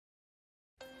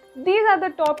These are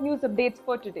the top news updates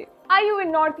for today. Are you in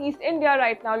Northeast India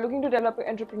right now looking to develop your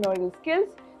entrepreneurial skills?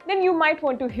 Then you might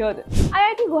want to hear this.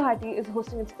 IIT Guwahati is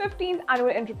hosting its 15th annual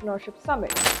Entrepreneurship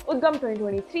Summit, Udgam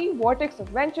 2023 Vortex of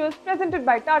Ventures, presented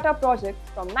by Tata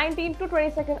Projects from 19th to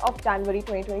 22nd of January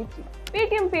 2023.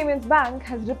 Paytm Payments Bank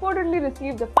has reportedly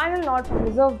received the final nod from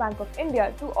Reserve Bank of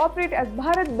India to operate as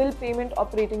Bharat Bill Payment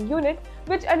Operating Unit,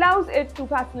 which allows it to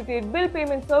facilitate bill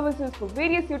payment services for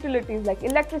various utilities like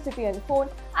electricity and phone,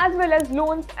 as well as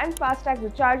loans and fast-tag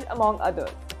recharge, among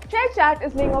others. ShareChat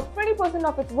is laying off 20%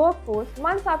 of its workforce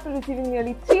months after receiving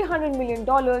nearly $300 million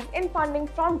in funding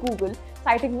from Google,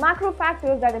 citing macro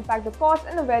factors that impact the cost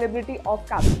and availability of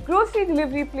capital. Grocery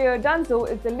delivery player Dunzo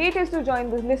is the latest to join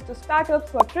the list of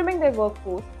startups who are trimming their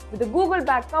workforce, with the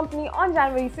Google-backed company on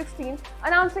January 16th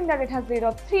announcing that it has laid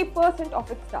off 3%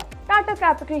 of its staff. Tata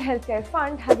Capital Healthcare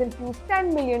Fund has infused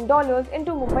 $10 million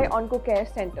into Mumbai Onco Care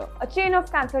Center, a chain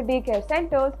of cancer daycare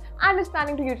centers, and is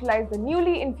planning to utilize the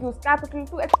newly infused capital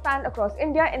to expand across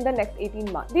India in the next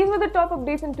 18 months. These were the top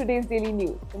updates in today's daily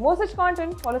news. For more such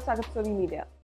content, follow Startup Story Media.